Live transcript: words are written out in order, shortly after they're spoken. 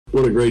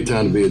What a great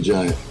time to be a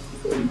Giant,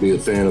 be a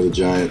fan of the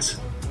Giants.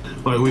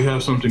 Like, we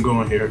have something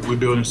going here. We're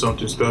building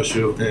something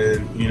special,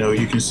 and,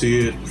 you can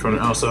see it from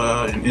the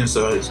outside and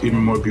inside. It's even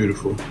more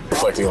beautiful.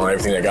 Reflecting on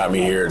everything that got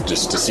me here,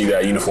 just to see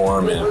that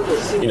uniform, and,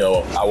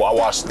 I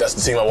watched. That's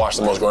the team I watched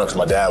the most growing up because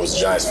my dad was a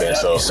Giants fan,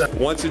 so.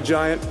 Once a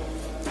Giant,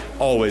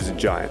 always a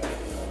Giant.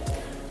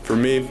 For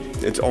me,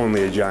 it's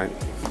only a Giant.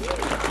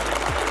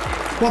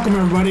 Welcome,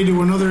 everybody,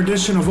 to another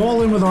edition of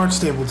All In with Art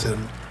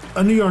Stapleton,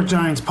 a New York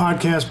Giants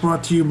podcast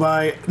brought to you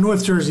by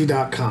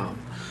NorthJersey.com.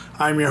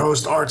 I'm your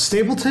host, Art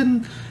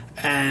Stapleton,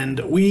 and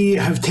we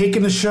have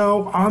taken the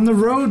show on the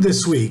road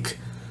this week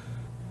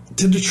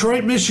to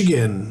Detroit,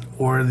 Michigan,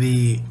 or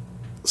the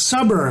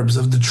suburbs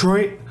of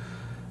Detroit,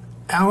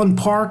 Allen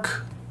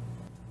Park,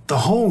 the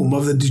home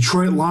of the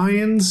Detroit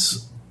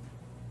Lions,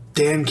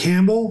 Dan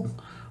Campbell,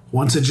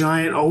 once a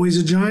Giant, always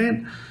a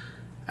Giant,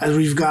 as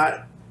we've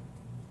got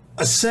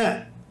a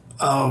set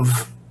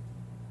of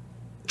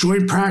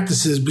joint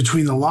practices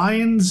between the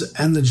Lions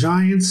and the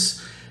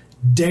Giants.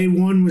 Day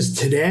one was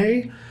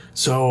today,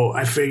 so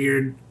I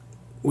figured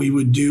we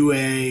would do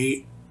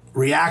a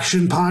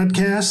reaction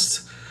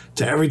podcast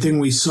to everything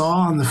we saw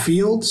on the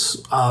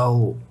fields.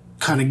 I'll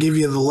kind of give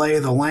you the lay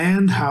of the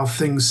land, how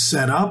things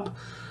set up,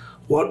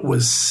 what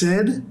was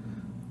said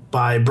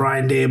by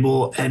Brian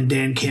Daboll and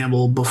Dan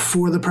Campbell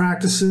before the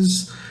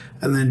practices,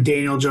 and then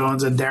Daniel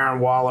Jones and Darren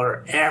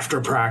Waller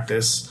after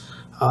practice.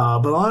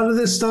 But a lot of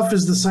this stuff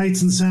is the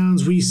sights and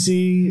sounds we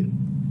see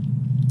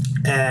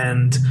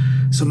and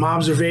some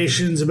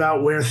observations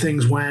about where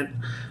things went.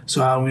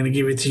 So I'm going to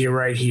give it to you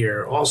right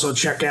here. Also,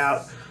 check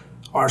out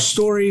our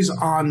stories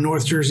on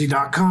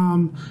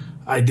NorthJersey.com.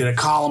 I did a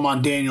column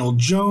on Daniel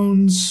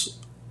Jones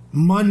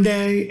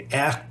Monday.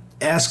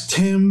 Asked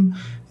him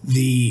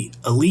the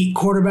elite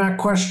quarterback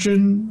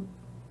question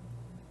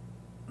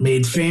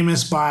made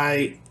famous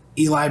by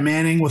Eli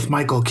Manning with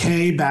Michael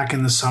Kay back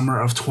in the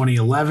summer of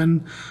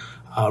 2011.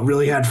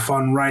 Really had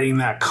fun writing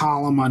that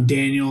column on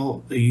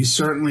Daniel. He's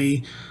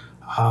certainly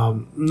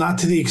not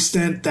to the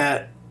extent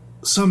that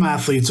some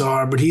athletes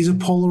are, but he's a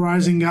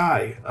polarizing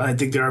guy. I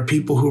think there are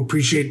people who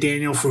appreciate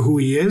Daniel for who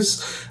he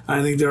is.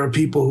 I think there are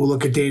people who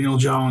look at Daniel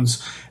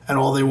Jones and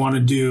all they want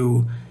to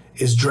do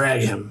is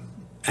drag him.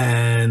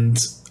 And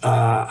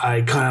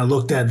I kind of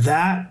looked at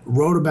that,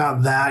 wrote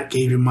about that,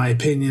 gave him my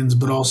opinions,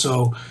 but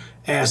also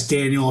asked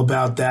Daniel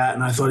about that,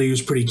 and I thought he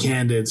was pretty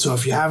candid. So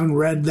if you haven't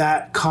read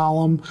that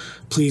column,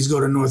 please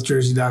go to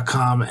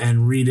NorthJersey.com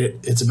and read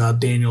it. It's about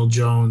Daniel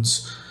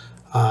Jones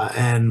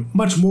and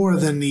much more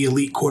than the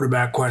elite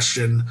quarterback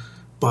question,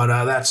 but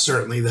that's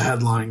certainly the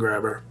headline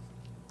grabber.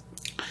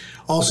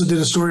 Also did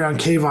a story on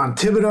Kayvon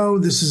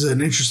Thibodeaux. This is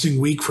an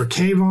interesting week for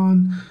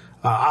Kayvon.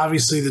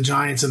 Obviously, the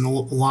Giants and the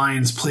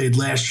Lions played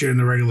last year in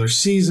the regular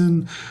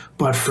season,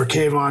 but for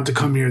Kayvon to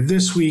come here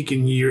this week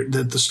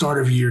at the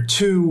start of year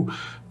two,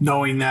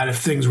 knowing that if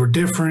things were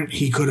different,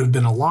 he could have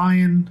been a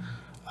Lion.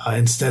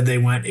 Instead, they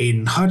went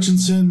Aiden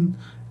Hutchinson,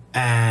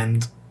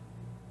 and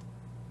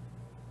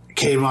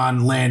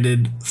Kayvon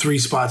landed 3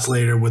 spots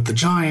later with the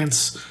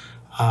Giants.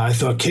 I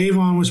thought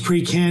Kayvon was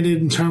pretty candid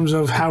in terms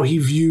of how he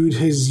viewed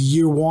his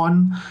year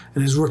one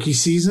and his rookie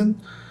season.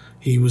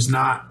 He was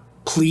not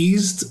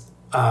pleased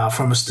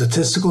from a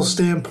statistical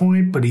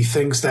standpoint, but he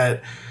thinks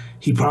that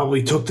he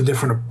probably took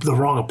the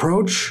wrong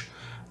approach,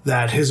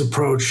 that his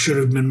approach should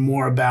have been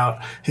more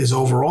about his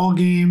overall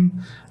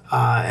game,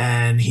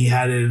 and he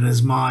had it in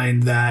his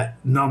mind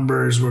that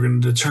numbers were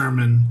going to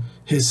determine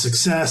his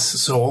success,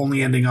 so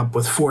only ending up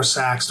with 4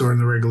 sacks during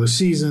the regular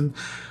season.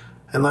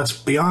 And let's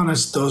be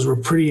honest, those were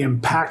pretty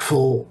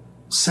impactful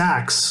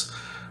sacks.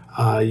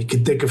 You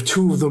could think of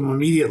 2 of them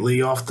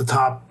immediately off the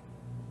top.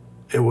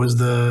 It was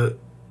the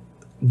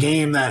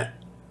game that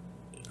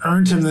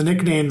earned him the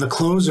nickname the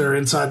closer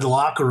inside the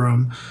locker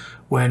room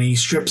when he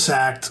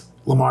strip-sacked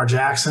Lamar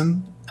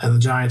Jackson and the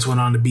Giants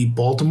went on to beat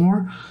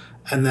Baltimore.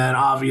 And then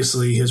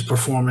obviously his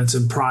performance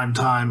in prime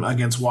time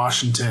against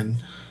Washington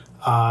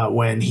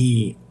when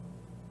he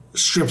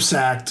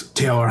strip-sacked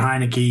Taylor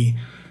Heineke,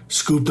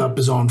 scooped up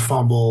his own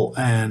fumble,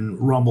 and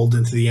rumbled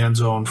into the end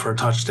zone for a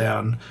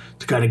touchdown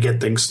to kind of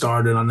get things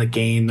started on the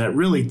game that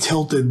really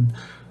tilted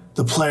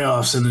the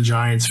playoffs in the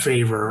Giants'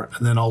 favor,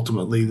 and then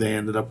ultimately they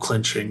ended up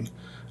clinching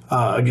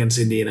against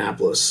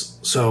Indianapolis.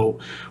 So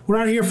we're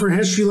not here for a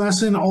history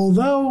lesson,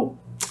 although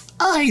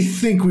I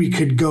think we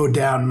could go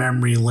down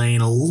memory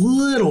lane a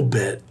little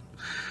bit.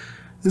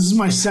 This is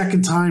my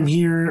second time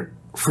here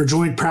for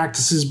joint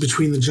practices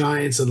between the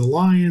Giants and the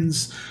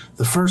Lions.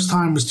 The first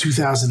time was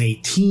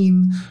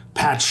 2018.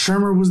 Pat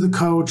Shurmur was the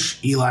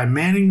coach. Eli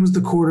Manning was the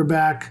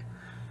quarterback.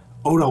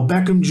 Odell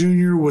Beckham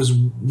Jr. was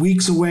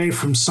weeks away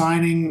from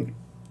signing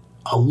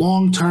a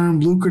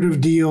long-term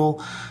lucrative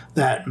deal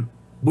that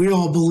we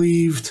all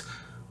believed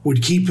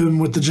would keep him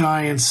with the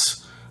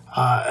Giants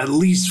at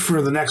least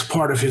for the next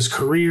part of his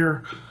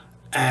career.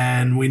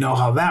 And we know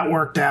how that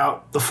worked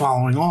out the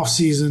following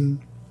offseason.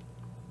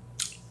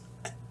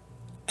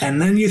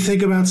 And then you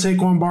think about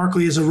Saquon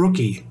Barkley as a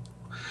rookie.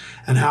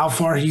 and how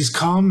far he's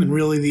come and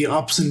really the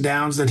ups and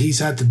downs that he's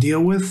had to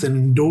deal with and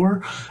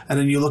endure. And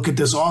then you look at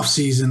this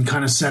offseason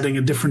kind of setting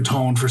a different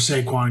tone for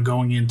Saquon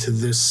going into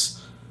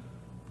this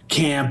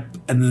camp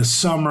and this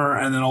summer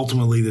and then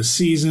ultimately this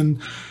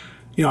season.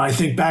 You know, I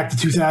think back to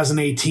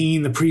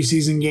 2018, the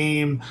preseason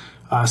game,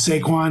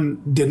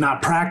 Saquon did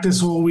not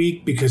practice all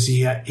week because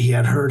he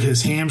had hurt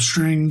his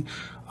hamstring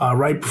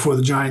right before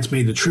the Giants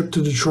made the trip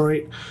to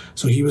Detroit.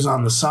 So he was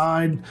on the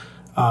side.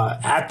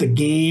 At the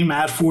game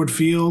at Ford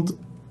Field,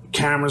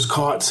 cameras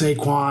caught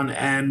Saquon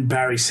and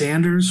Barry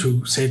Sanders,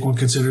 who Saquon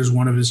considers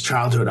one of his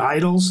childhood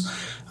idols.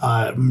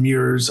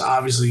 Mirrors,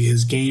 obviously,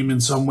 his game in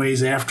some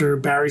ways after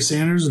Barry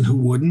Sanders, and who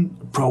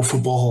wouldn't? Pro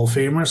Football Hall of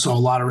Famer, so a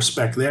lot of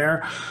respect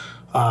there.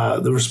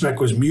 The respect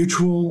was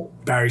mutual.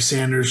 Barry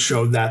Sanders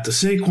showed that to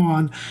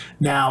Saquon.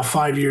 Now,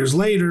 5 years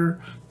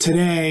later,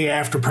 today,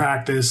 after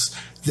practice,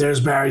 there's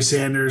Barry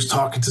Sanders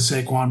talking to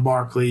Saquon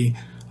Barkley,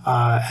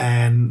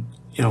 and,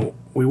 you know,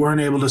 we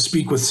weren't able to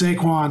speak with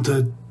Saquon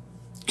to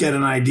get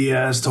an idea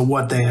as to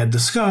what they had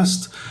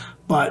discussed,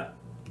 but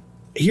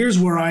here's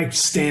where I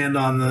stand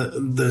on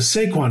the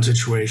Saquon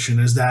situation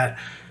is that,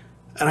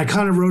 and I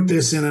kind of wrote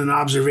this in an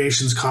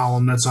observations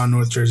column that's on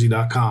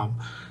NorthJersey.com.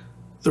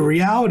 The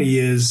reality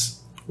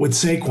is, with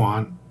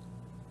Saquon,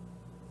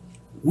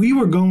 we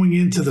were going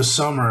into the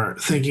summer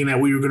thinking that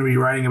we were going to be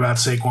writing about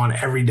Saquon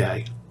every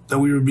day, that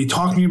we would be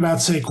talking about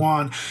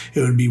Saquon. It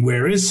would be,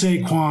 where is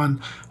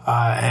Saquon?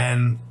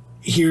 And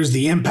here's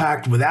the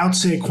impact without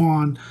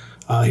Saquon.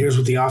 Here's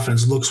what the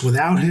offense looks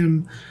without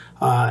him.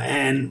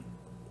 And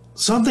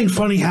something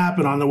funny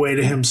happened on the way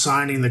to him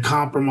signing the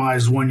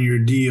compromised one-year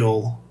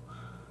deal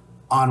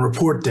on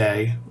report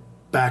day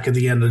back at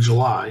the end of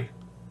July.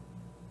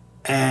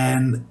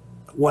 And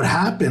what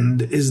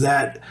happened is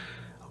that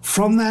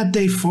from that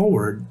day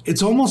forward,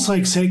 it's almost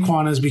like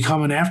Saquon has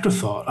become an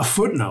afterthought, a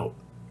footnote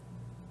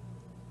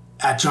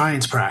at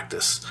Giants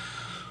practice.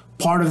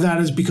 Part of that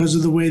is because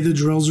of the way the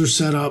drills are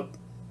set up.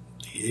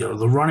 You know,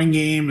 the running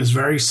game is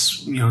very,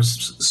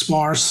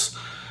 sparse.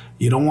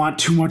 You don't want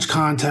too much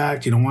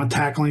contact. You don't want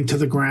tackling to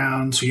the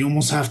ground. So you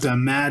almost have to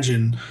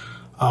imagine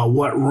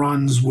what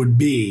runs would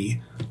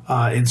be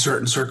in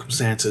certain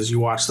circumstances. You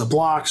watch the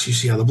blocks. You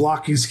see how the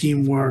blocking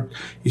scheme worked.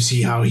 You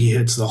see how he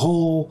hits the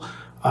hole.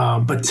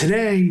 But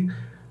today,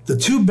 the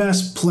two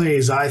best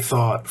plays, I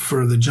thought,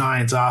 for the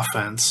Giants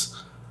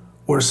offense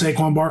were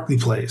Saquon Barkley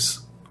plays.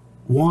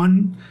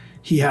 One,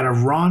 he had a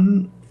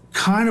run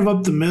kind of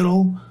up the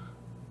middle,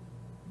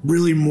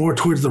 really more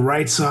towards the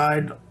right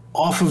side,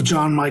 off of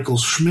John Michael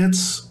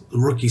Schmitz, the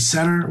rookie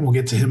center. We'll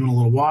get to him in a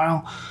little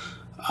while.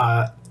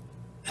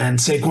 And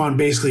Saquon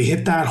basically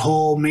hit that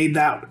hole, made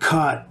that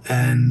cut,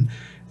 and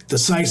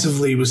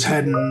decisively was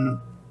heading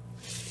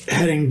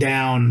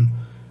down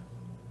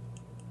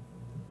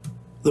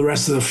the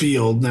rest of the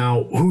field.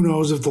 Now, who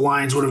knows if the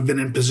Lions would have been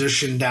in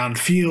position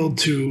downfield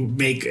to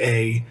make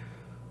a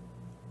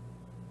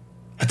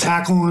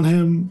tackle on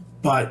him,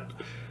 but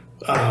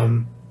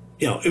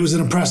it was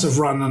an impressive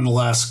run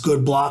nonetheless.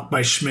 Good block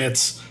by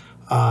Schmitz,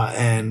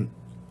 and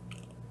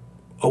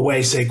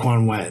away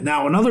Saquon went.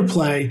 Now, another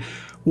play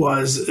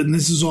was, and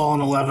this is all an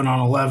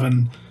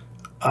 11-on-11,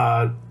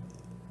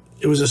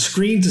 it was a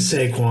screen to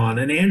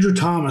Saquon, and Andrew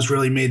Thomas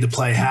really made the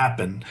play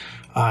happen.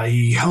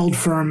 He held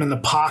firm in the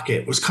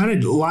pocket, was kind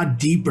of a lot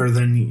deeper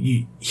than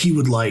he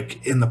would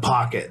like in the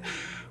pocket.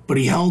 But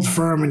he held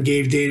firm and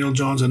gave Daniel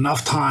Jones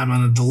enough time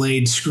on a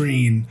delayed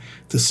screen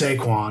to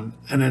Saquon.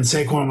 And then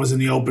Saquon was in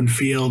the open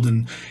field,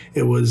 and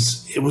it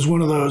was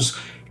one of those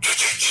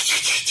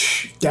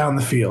down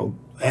the field.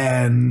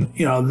 And,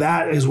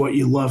 that is what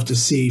you love to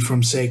see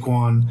from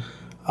Saquon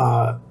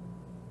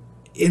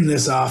in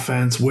this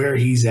offense, where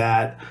he's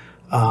at.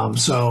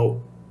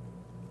 So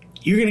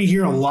you're going to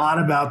hear a lot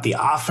about the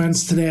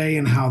offense today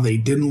and how they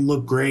didn't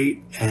look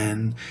great.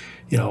 And,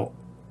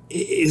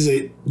 is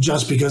it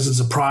just because it's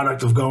a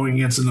product of going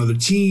against another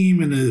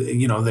team and,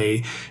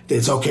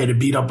 it's okay to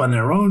beat up on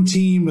their own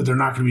team, but they're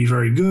not going to be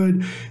very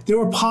good? There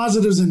were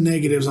positives and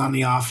negatives on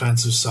the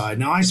offensive side.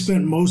 Now, I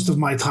spent most of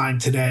my time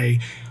today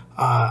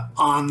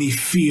on the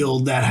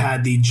field that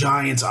had the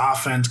Giants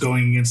offense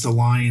going against the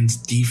Lions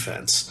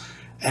defense.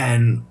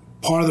 And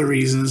part of the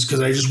reason is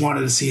because I just wanted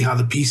to see how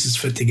the pieces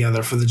fit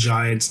together for the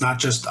Giants, not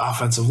just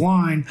offensive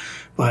line,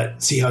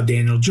 but see how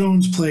Daniel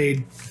Jones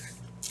played.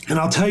 And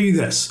I'll tell you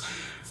this.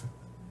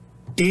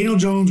 Daniel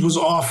Jones was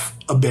off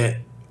a bit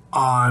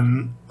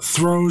on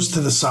throws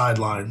to the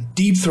sideline,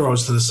 deep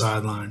throws to the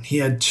sideline. He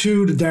had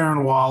two to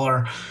Darren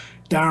Waller.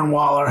 Darren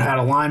Waller had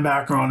a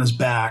linebacker on his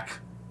back.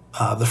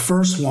 The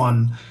first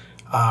one,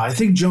 I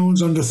think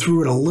Jones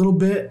underthrew it a little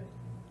bit,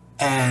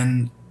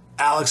 and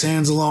Alex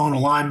Anzalone,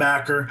 a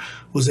linebacker,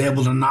 was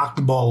able to knock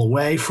the ball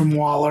away from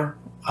Waller,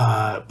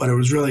 but it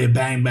was really a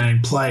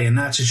bang-bang play in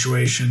that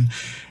situation.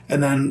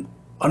 And then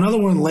another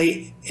one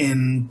late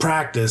in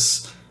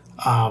practice,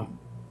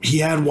 he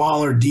had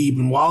Waller deep,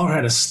 and Waller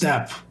had a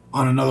step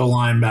on another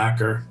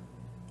linebacker,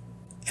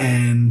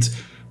 and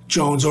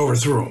Jones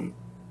overthrew him.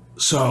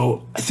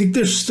 So I think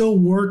they're still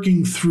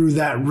working through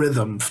that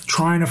rhythm,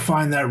 trying to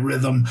find that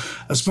rhythm,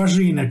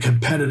 especially in a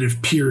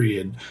competitive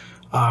period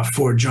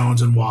for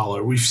Jones and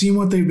Waller. We've seen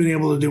what they've been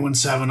able to do in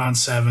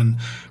 7-on-7.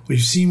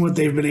 We've seen what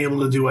they've been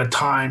able to do at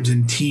times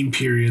in team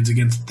periods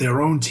against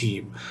their own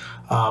team.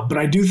 But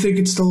I do think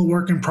it's still a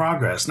work in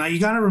progress. Now, you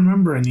got to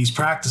remember in these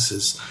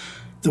practices,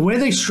 the way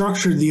they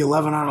structured the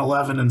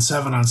 11-on-11 and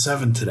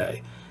 7-on-7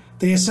 today,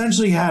 they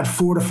essentially had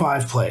 4 to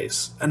 5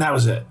 plays, and that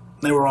was it.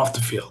 They were off the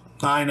field.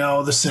 I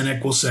know the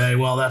cynic will say,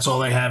 well, that's all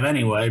they have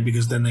anyway,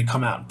 because then they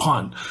come out and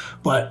punt.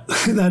 But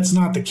that's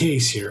not the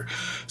case here.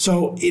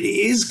 So it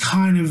is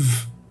kind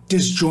of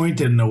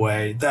disjointed in a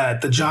way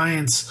that the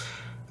Giants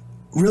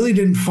really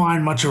didn't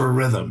find much of a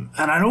rhythm.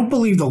 And I don't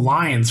believe the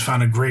Lions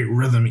found a great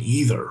rhythm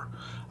either.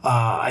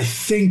 I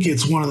think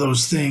it's one of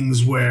those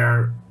things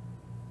where,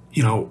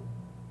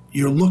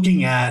 you're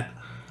looking at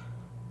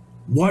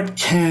what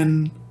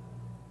can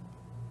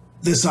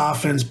this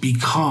offense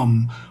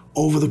become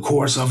over the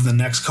course of the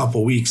next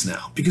couple weeks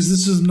now, because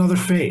this is another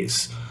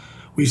phase.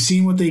 We've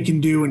seen what they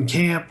can do in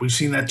camp. We've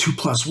seen that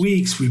 2+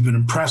 weeks. We've been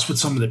impressed with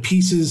some of the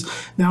pieces.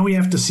 Now we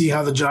have to see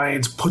how the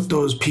Giants put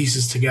those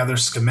pieces together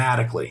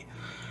schematically.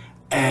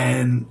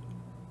 And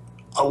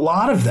a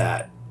lot of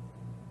that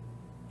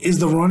is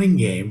the running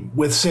game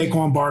with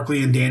Saquon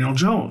Barkley and Daniel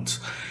Jones.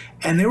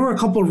 And there were a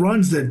couple of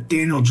runs that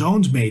Daniel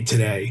Jones made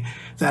today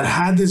that,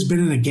 had this been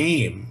in a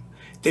game,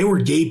 they were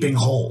gaping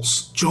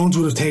holes. Jones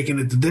would have taken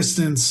it the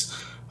distance,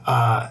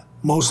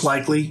 most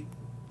likely,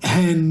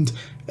 and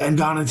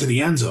gone into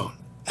the end zone.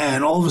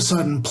 And all of a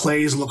sudden,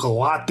 plays look a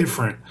lot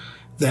different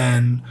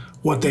than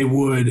what they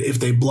would if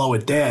they blow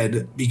it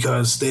dead,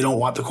 because they don't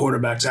want the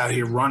quarterbacks out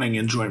here running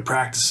in joint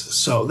practices.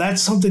 So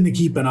that's something to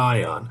keep an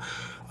eye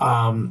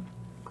on.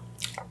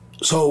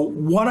 So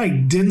what I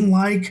didn't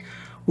like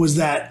was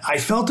that I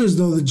felt as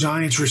though the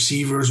Giants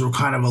receivers were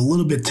kind of a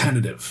little bit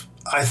tentative.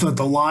 I thought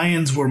the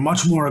Lions were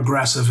much more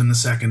aggressive in the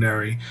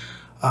secondary.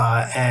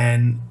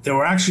 And there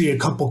were actually a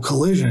couple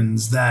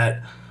collisions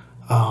that,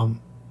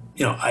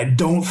 I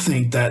don't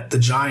think that the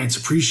Giants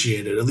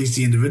appreciated, at least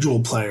the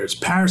individual players.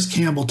 Paris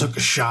Campbell took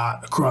a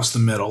shot across the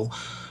middle.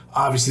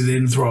 Obviously, they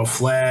didn't throw a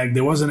flag.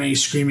 There wasn't any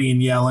screaming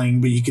and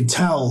yelling, but you could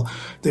tell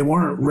they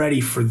weren't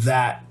ready for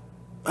that.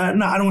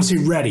 No, I don't want to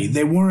say ready.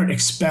 They weren't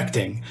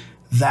expecting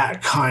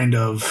that kind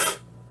of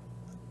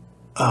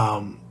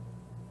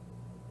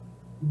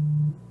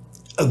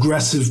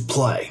aggressive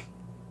play,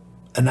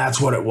 and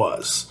that's what it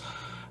was.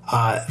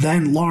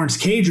 Then Lawrence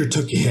Cager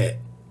took a hit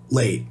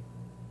late,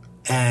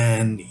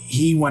 and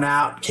he went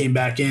out, came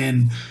back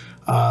in,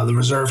 the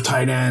reserve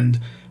tight end,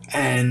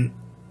 and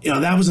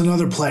that was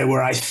another play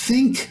where I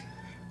think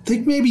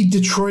maybe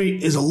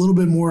Detroit is a little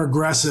bit more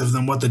aggressive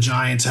than what the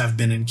Giants have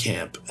been in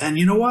camp. And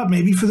you know what?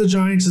 Maybe for the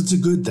Giants it's a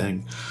good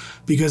thing,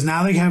 because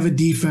now they have a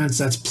defense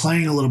that's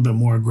playing a little bit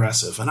more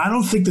aggressive. And I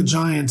don't think the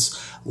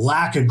Giants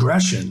lack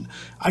aggression.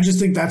 I just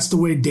think that's the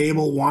way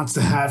Dable wants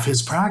to have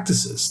his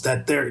practices,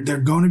 that they're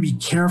going to be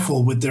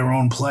careful with their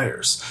own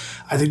players.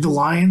 I think the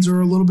Lions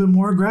are a little bit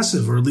more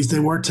aggressive, or at least they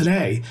were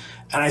today.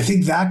 And I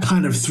think that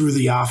kind of threw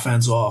the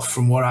offense off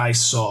from what I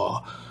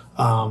saw.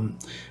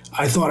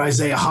 I thought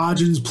Isaiah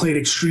Hodgins played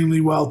extremely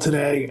well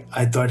today.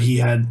 I thought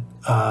he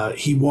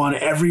won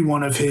every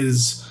one of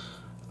his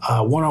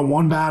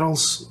one-on-one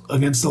battles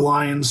against the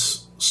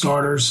Lions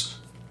starters.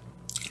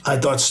 I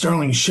thought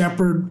Sterling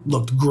Shepard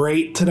looked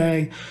great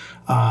today.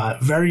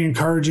 Very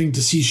encouraging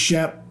to see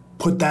Shep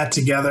put that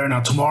together. Now,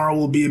 tomorrow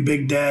will be a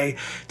big day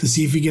to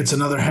see if he gets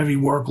another heavy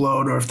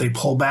workload or if they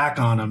pull back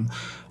on him.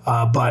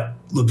 But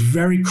looked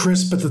very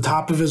crisp at the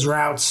top of his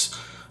routes,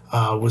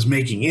 was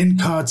making in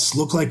cuts,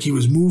 looked like he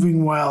was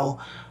moving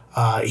well.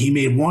 He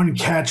made one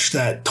catch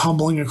that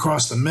tumbling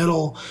across the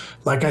middle.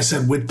 Like I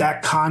said, with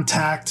that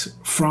contact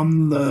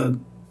from the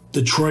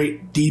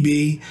Detroit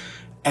DB,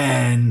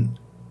 and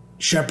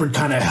Shepard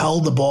kind of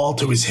held the ball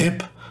to his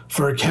hip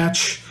for a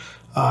catch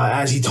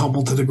as he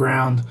tumbled to the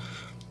ground.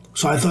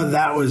 So I thought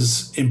that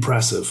was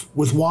impressive.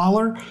 With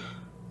Waller,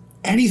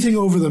 anything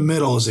over the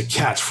middle is a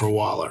catch for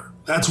Waller.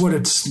 That's what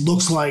it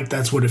looks like.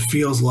 That's what it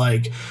feels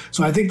like.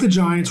 So I think the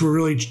Giants were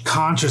really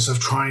conscious of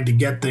trying to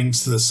get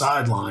things to the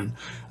sideline.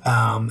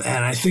 And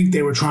I think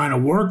they were trying to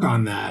work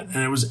on that. And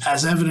it was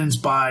as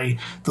evidenced by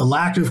the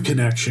lack of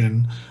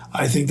connection.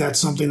 I think that's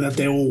something that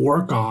they will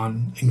work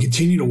on and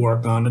continue to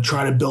work on, to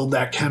try to build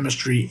that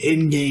chemistry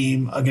in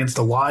game against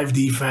a live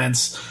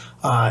defense,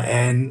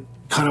 and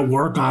kind of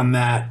work on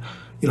that,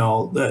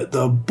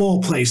 the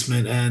ball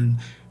placement, and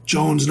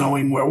Jones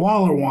knowing where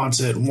Waller wants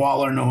it, and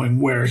Waller knowing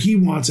where he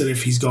wants it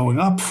if he's going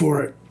up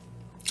for it.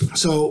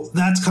 So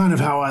that's kind of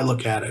how I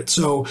look at it.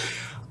 So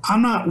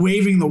I'm not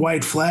waving the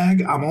white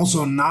flag. I'm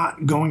also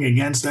not going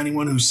against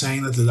anyone who's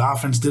saying that the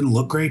offense didn't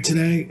look great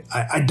today.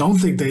 I don't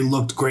think they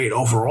looked great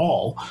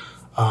overall,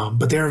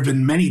 but there have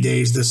been many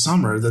days this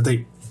summer that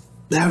they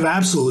have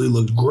absolutely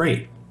looked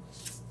great.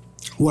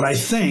 What I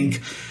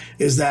think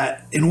is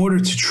that in order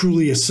to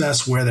truly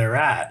assess where they're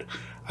at,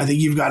 I think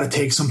you've got to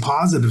take some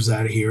positives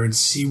out of here and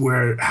see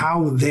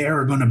how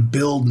they're going to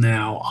build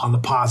now on the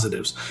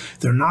positives.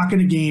 They're not going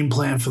to game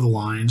plan for the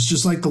Lions,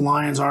 just like the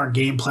Lions aren't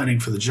game planning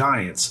for the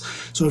Giants.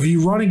 So if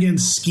you run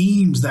against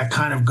schemes that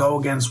kind of go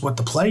against what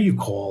the play you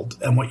called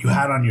and what you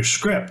had on your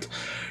script,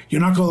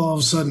 you're not going to all of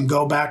a sudden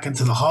go back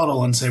into the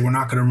huddle and say, we're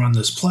not going to run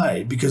this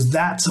play, because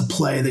that's a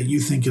play that you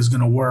think is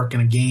going to work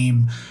in a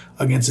game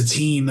against a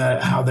team,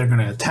 that how they're going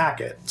to attack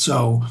it.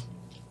 So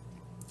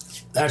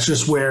that's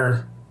just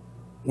where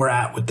we're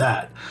at with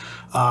that.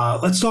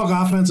 Let's talk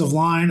offensive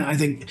line. I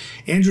think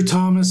Andrew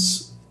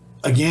Thomas,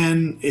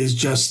 again, is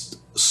just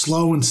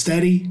slow and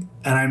steady.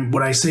 And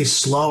when I say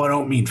slow, I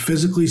don't mean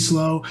physically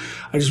slow.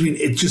 I just mean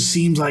it just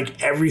seems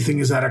like everything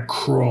is at a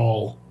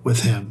crawl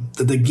with him,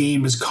 that the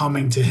game is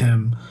coming to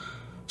him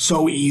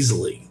so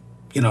easily.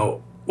 You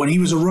know, when he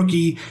was a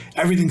rookie,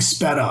 everything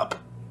sped up.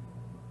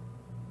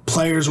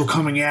 Players were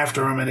coming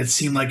after him, and it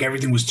seemed like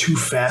everything was too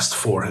fast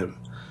for him.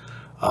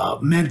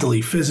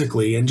 Mentally,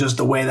 physically, and just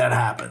the way that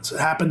happens. It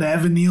happened to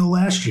Evan Neal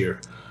last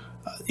year.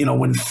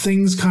 When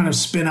things kind of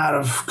spin out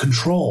of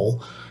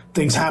control,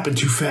 things happen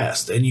too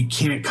fast, and you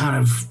can't kind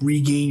of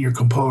regain your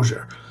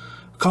composure.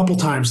 A couple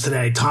times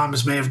today,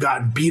 Thomas may have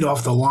gotten beat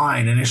off the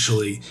line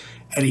initially,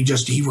 and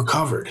he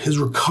recovered. His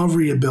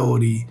recovery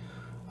ability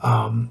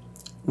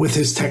with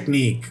his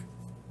technique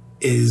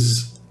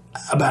is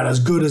about as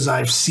good as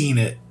I've seen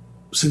it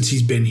since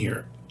he's been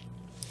here.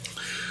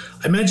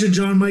 I mentioned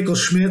John Michael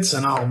Schmitz,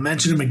 and I'll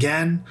mention him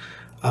again.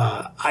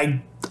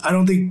 I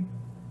don't think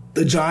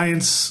the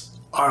Giants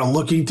are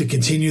looking to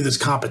continue this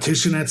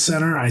competition at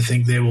center. I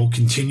think they will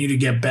continue to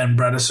get Ben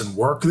Bredeson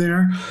work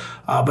there.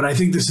 But I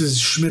think this is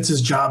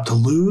Schmitz's job to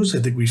lose. I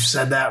think we've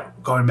said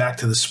that going back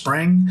to the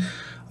spring.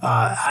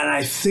 And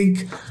I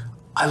think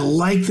I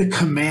like the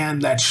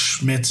command that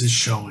Schmitz is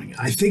showing.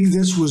 I think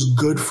this was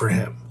good for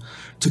him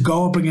to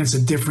go up against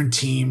a different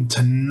team,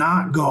 to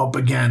not go up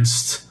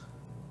against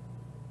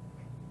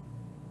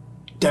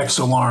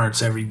Dexter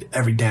Lawrence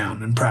every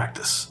down in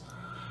practice.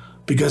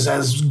 Because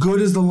as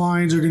good as the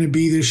Lions are going to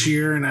be this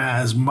year, and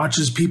as much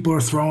as people are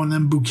throwing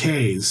them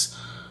bouquets,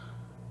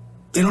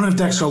 they don't have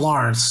Dexter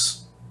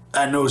Lawrence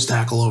at nose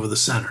tackle over the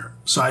center.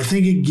 So I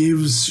think it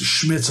gives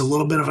Schmitz a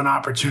little bit of an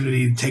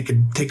opportunity to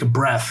take a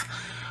breath.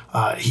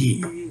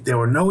 There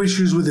were no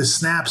issues with his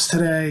snaps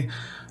today.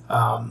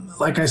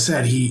 Like I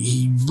said,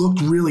 he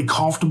looked really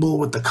comfortable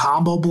with the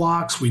combo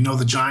blocks. We know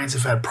the Giants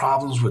have had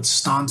problems with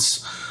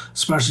stunts,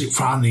 especially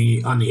on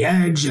the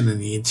edge and in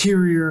the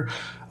interior.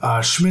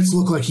 Schmitz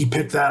looked like he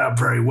picked that up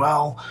very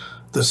well.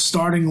 The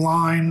starting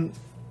line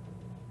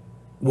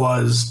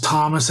was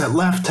Thomas at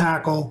left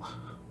tackle,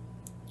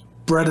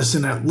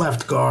 Bredeson at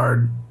left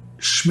guard,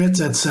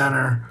 Schmitz at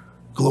center,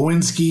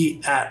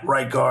 Glowinski at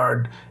right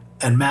guard,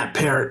 and Matt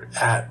Parrott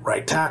at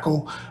right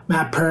tackle.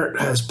 Matt Parrott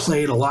has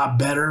played a lot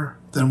better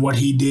than what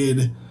he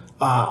did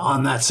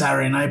on that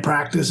Saturday night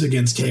practice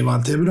against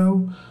Kayvon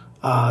Thibodeau.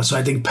 So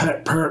I think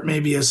Parrott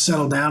maybe has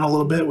settled down a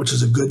little bit, which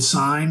is a good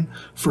sign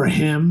for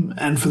him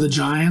and for the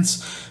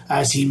Giants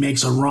as he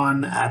makes a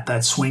run at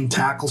that swing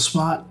tackle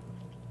spot.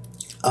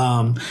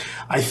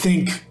 I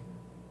think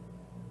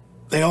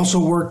they also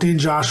worked in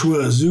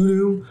Joshua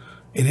Ezeudu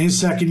in his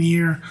second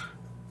year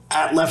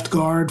at left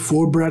guard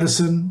for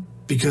Bredeson,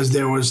 because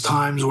there was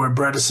times where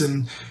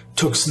Bredeson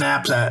took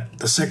snaps at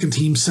the second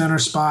team center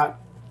spot.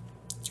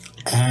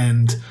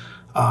 And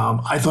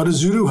I thought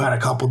Ezeudu had a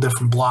couple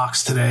different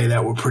blocks today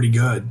that were pretty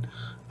good.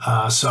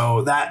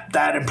 So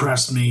that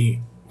impressed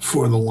me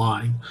for the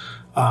line.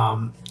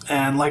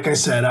 And like I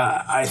said,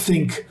 I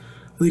think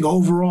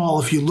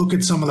overall, if you look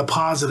at some of the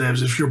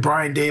positives, if you're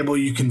Brian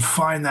Daboll, you can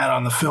find that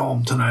on the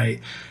film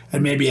tonight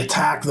and maybe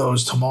attack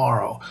those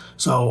tomorrow.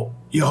 So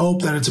you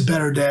hope that it's a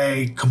better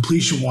day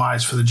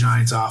completion-wise for the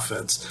Giants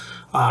offense.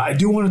 I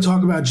do want to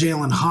talk about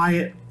Jalin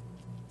Hyatt.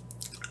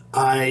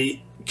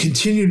 I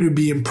continue to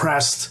be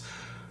impressed,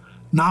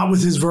 not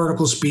with his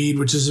vertical speed,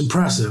 which is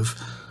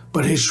impressive,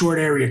 but his short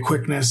area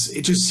quickness.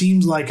 It just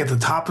seems like at the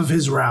top of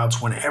his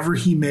routes, whenever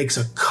he makes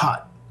a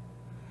cut,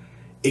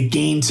 it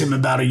gains him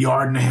about 1.5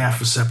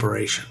 yards of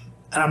separation.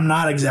 And I'm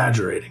not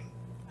exaggerating.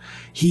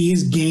 He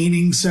is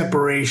gaining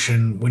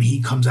separation when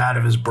he comes out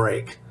of his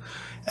break.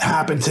 It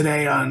happened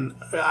today on,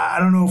 I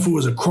don't know if it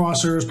was a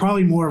crosser, it was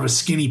probably more of a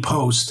skinny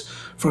post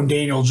from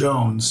Daniel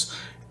Jones.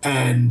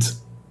 And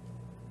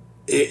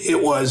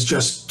it was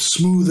just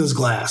smooth as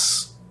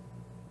glass.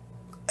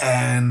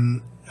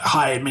 And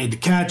Hyatt made the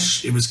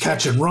catch. It was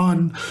catch and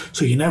run.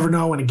 So you never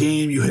know in a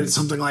game you hit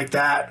something like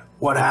that,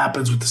 what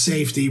happens with the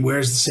safety,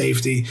 where's the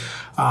safety.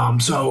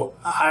 So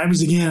I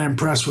was, again,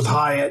 impressed with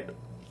Hyatt.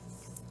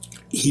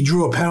 He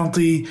drew a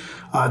penalty,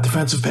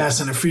 defensive pass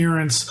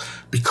interference,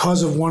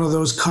 because of one of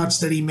those cuts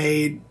that he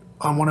made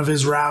on one of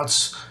his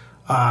routes.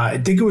 I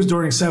think it was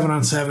during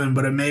 7-on-7,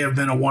 but it may have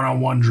been a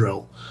 1-on-1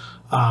 drill.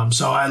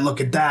 So I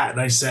look at that and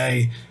I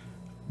say,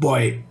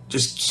 boy,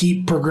 just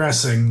keep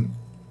progressing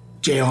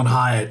Jalin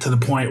Hyatt to the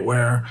point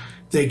where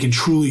they can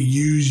truly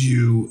use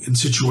you in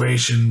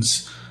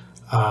situations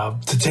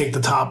to take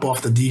the top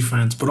off the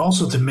defense, but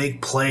also to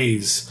make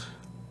plays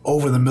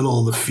over the middle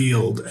of the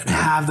field and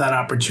have that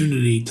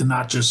opportunity to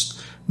not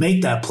just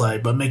make that play,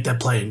 but make that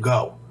play and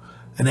go.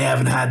 And they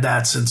haven't had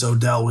that since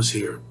Odell was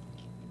here.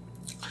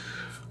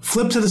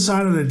 Flip to the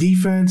side of the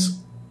defense.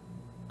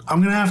 I'm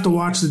going to have to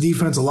watch the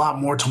defense a lot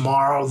more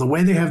tomorrow. The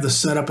way they have the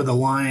setup of the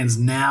Lions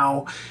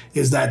now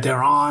is that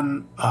they're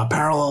on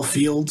parallel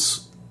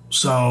fields.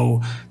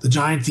 So the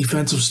Giants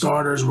defensive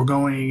starters were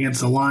going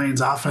against the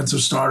Lions offensive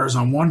starters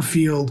on one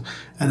field,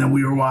 and then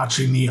we were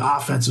watching the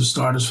offensive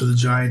starters for the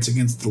Giants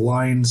against the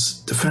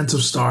Lions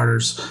defensive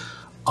starters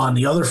on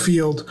the other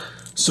field.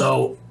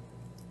 So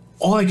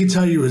all I can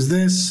tell you is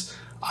this.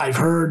 I've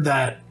heard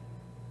that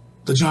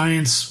the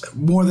Giants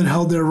more than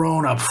held their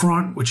own up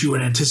front, which you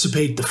would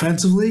anticipate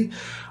defensively.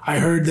 I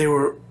heard they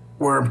were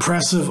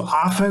impressive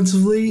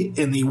offensively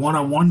in the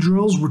one-on-one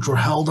drills, which were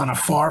held on a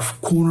far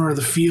corner of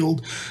the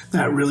field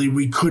that really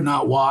we could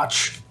not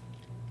watch.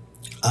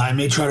 I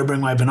may try to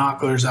bring my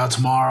binoculars out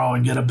tomorrow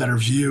and get a better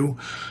view.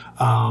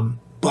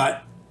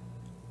 But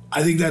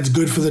I think that's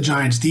good for the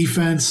Giants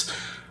defense.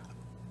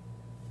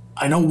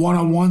 I know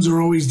one-on-ones are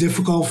always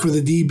difficult for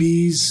the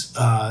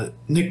DBs.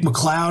 Nick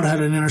McLeod had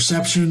an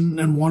interception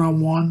in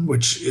one-on-one,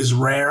 which is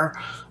rare.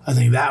 I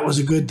think that was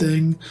a good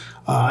thing.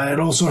 I had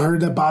also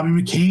heard that Bobby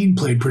McCain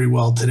played pretty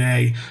well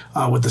today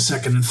with the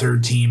second and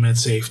third team at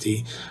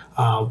safety.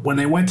 When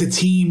they went to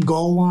team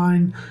goal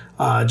line,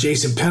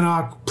 Jason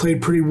Pinnock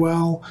played pretty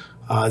well.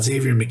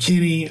 Xavier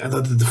McKinney, I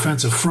thought the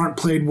defensive front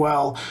played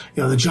well.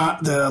 You know,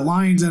 the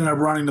Lions ended up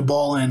running the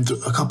ball in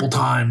a couple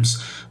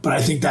times, but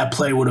I think that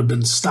play would have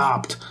been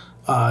stopped.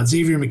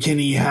 Xavier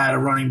McKinney had a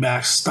running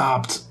back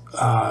stopped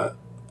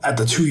at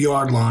the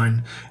 2-yard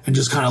line and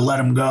just kind of let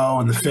him go,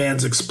 and the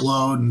fans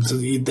explode, and so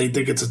they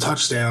think it's a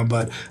touchdown.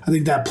 But I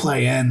think that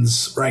play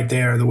ends right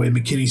there, the way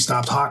McKinney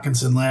stopped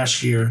Hawkinson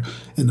last year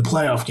in the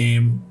playoff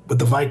game with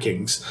the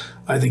Vikings.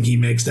 I think he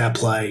makes that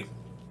play,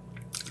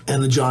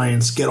 and the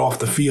Giants get off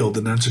the field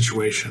in that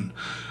situation.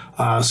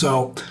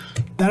 So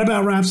that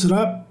about wraps it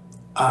up.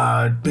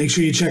 Make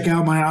sure you check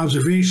out my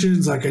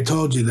observations. Like I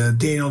told you, the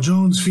Daniel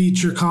Jones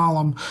feature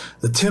column,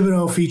 the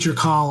Thibodeau feature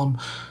column,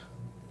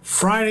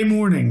 Friday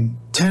morning,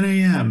 10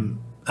 a.m.,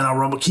 and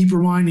I'll keep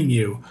reminding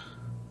you,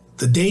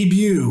 the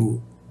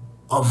debut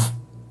of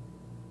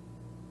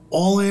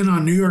All In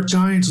on New York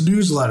Giants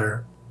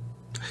newsletter,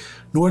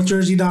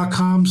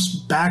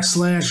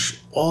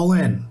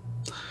 NorthJersey.com/all-in.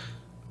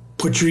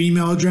 Put your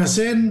email address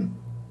in,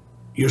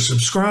 you're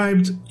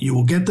subscribed, you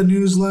will get the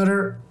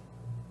newsletter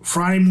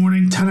Friday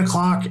morning, 10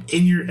 o'clock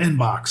in your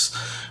inbox.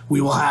 We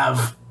will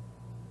have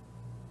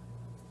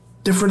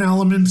different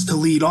elements to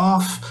lead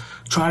off.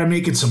 Try to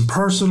make it some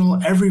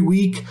personal every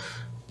week.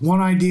 One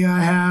idea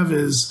I have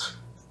is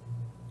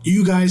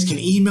you guys can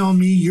email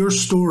me your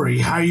story,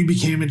 how you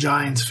became a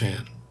Giants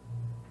fan.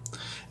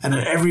 And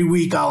then every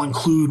week I'll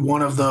include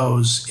one of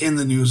those in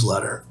the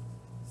newsletter.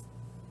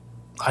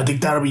 I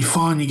think that'll be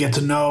fun. You get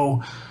to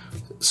know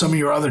some of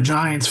your other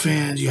Giants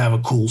fans. You have a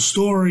cool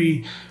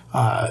story.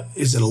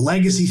 Is it a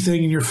legacy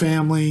thing in your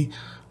family?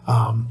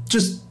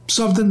 Just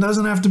something,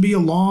 doesn't have to be a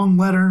long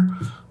letter.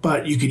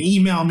 But you can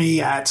email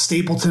me at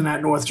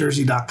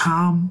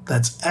stapleton@northjersey.com.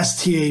 That's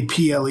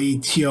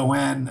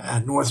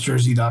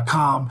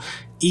STAPLETON@northjersey.com.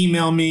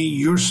 Email me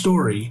your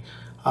story.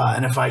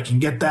 And if I can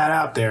get that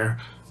out there,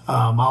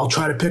 I'll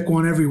try to pick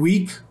one every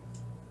week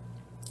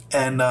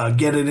and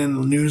get it in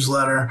the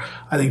newsletter.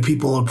 I think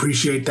people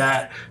appreciate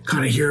that.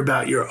 Kind of hear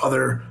about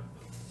your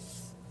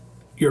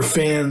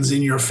fans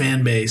in your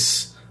fan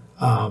base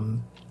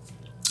and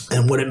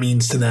what it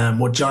means to them,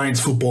 what Giants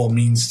football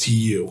means to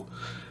you.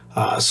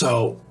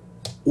 So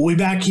we'll be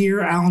back here,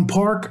 Allen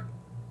Park,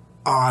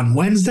 on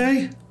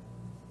Wednesday.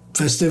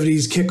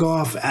 Festivities kick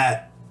off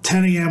at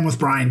 10 a.m. with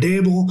Brian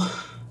Dable,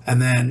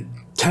 and then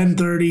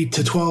 10:30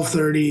 to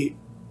 12:30,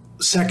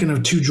 second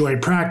of 2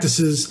 joint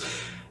practices.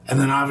 And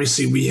then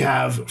obviously we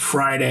have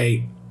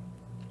Friday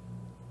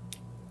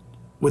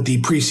with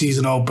the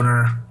preseason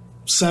opener,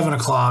 7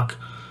 o'clock,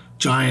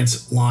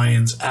 Giants,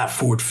 Lions at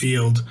Ford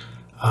Field.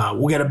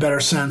 We'll get a better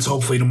sense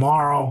hopefully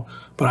tomorrow,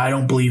 but I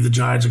don't believe the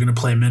Giants are going to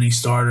play many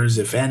starters,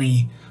 if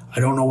any. I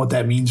don't know what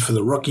that means for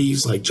the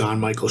rookies like John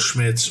Michael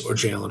Schmitz or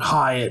Jalen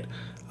Hyatt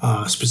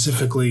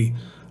specifically.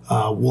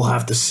 We'll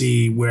have to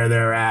see where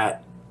they're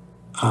at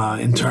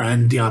and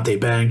Deonte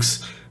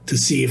Banks to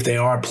see if they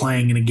are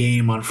playing in a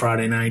game on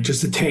Friday night,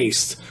 just a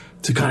taste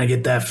to kind of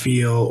get that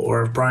feel,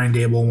 or if Brian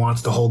Dable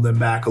wants to hold them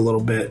back a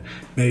little bit,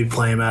 maybe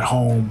play them at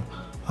home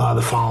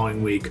the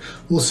following week.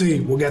 We'll see.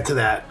 We'll get to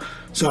that.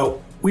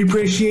 So we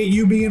appreciate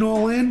you being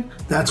all in.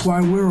 That's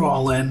why we're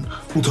all in.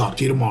 We'll talk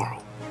to you tomorrow.